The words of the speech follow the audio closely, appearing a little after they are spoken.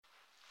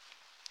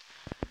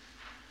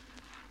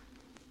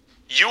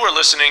You are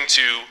listening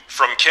to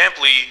From Camp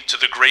Lee to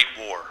the Great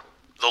War,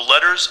 the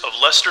letters of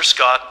Lester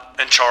Scott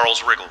and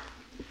Charles Riggle.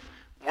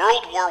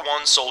 World War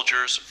I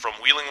soldiers from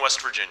Wheeling,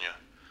 West Virginia.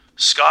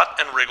 Scott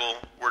and Riggle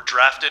were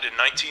drafted in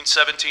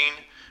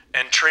 1917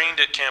 and trained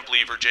at Camp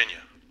Lee,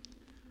 Virginia.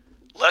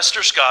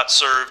 Lester Scott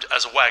served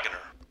as a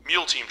wagoner,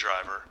 mule team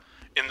driver,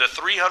 in the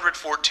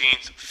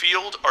 314th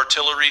Field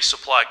Artillery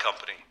Supply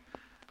Company,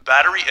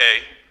 Battery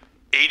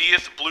A,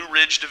 80th Blue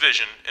Ridge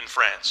Division in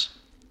France.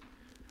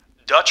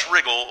 Dutch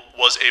Riggle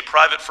was a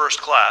private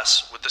first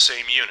class with the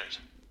same unit.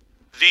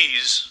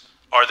 These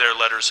are their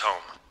letters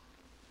home.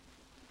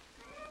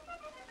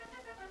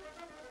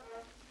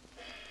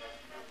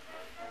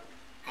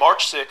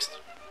 March 6th,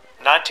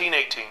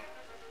 1918,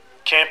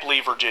 Camp Lee,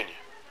 Virginia.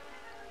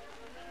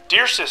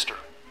 Dear sister,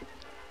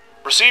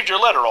 received your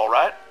letter all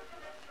right.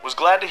 Was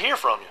glad to hear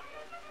from you.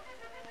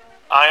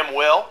 I am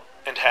well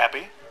and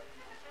happy.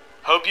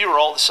 Hope you are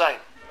all the same.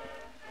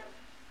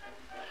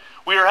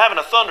 We are having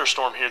a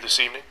thunderstorm here this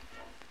evening.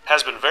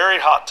 Has been very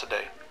hot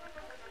today.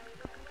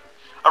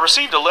 I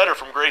received a letter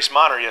from Grace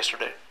Minor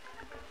yesterday.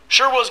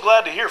 Sure was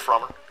glad to hear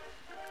from her.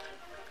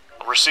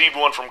 I received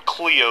one from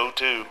Cleo,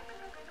 too.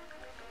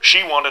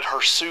 She wanted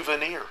her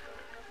souvenir.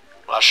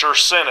 I sure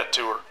sent it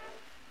to her.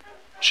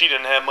 She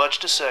didn't have much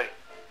to say.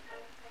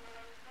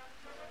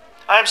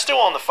 I am still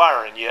on the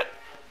firing yet.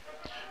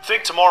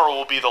 Think tomorrow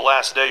will be the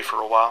last day for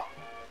a while.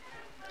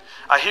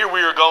 I hear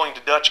we are going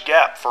to Dutch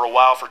Gap for a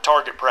while for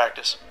target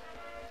practice.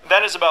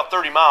 That is about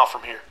 30 miles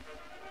from here.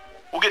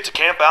 We'll get to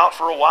camp out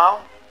for a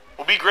while.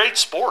 Will be great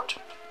sport.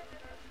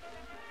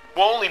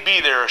 We'll only be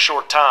there a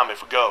short time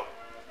if we go.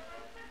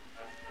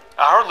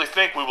 I hardly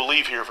think we will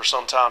leave here for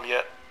some time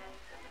yet.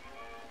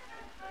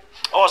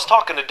 Oh, I was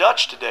talking to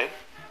Dutch today.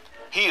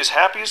 He is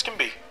happy as can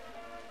be.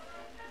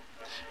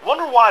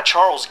 Wonder why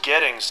Charles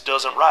Gettings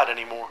doesn't ride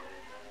anymore.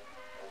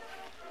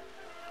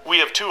 We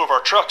have 2 of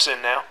our trucks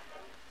in now.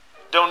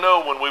 Don't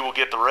know when we will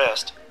get the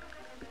rest.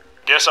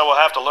 Guess I will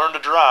have to learn to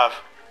drive.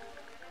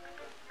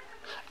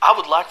 I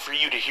would like for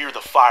you to hear the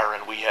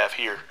firing we have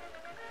here.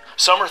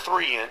 Some are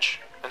 3-inch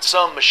and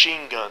some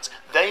machine guns.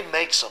 They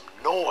make some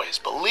noise,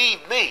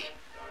 believe me.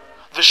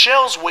 The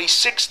shells weigh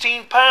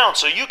 16 pounds,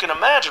 so you can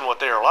imagine what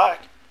they are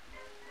like.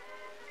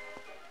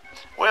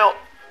 Well,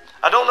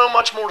 I don't know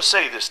much more to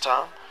say this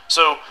time,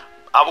 so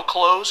I will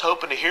close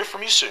hoping to hear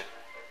from you soon.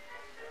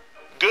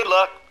 Good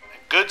luck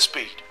and good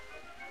speed.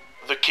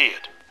 The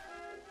Kid.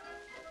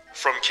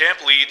 From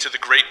Camp Lee to the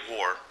Great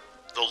War,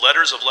 the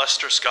letters of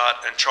Lester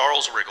Scott and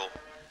Charles Riggle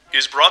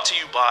is brought to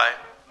you by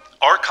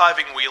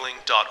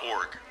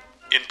archivingwheeling.org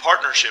in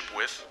partnership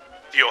with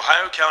the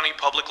Ohio County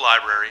Public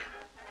Library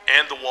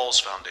and the Walls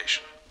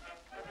Foundation.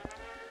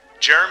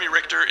 Jeremy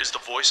Richter is the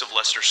voice of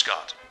Lester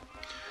Scott.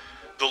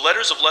 The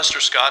letters of Lester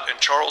Scott and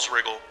Charles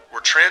Riggle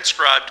were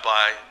transcribed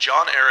by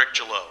John Eric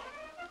Gillot.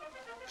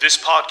 This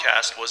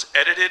podcast was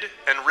edited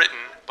and written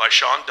by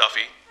Sean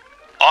Duffy,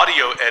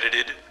 audio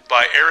edited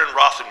by Aaron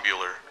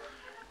Rothenbuehler,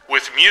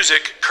 with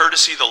music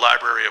courtesy the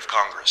Library of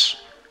Congress.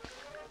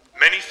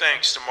 Many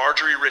thanks to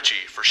Marjorie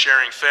Ritchie for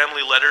sharing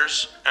family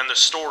letters and the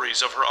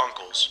stories of her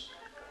uncles,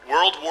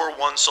 World War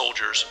I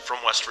soldiers from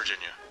West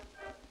Virginia.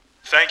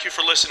 Thank you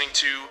for listening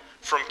to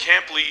From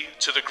Camp Lee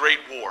to the Great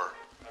War,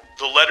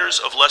 the letters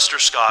of Lester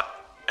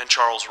Scott and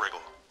Charles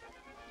Riggle.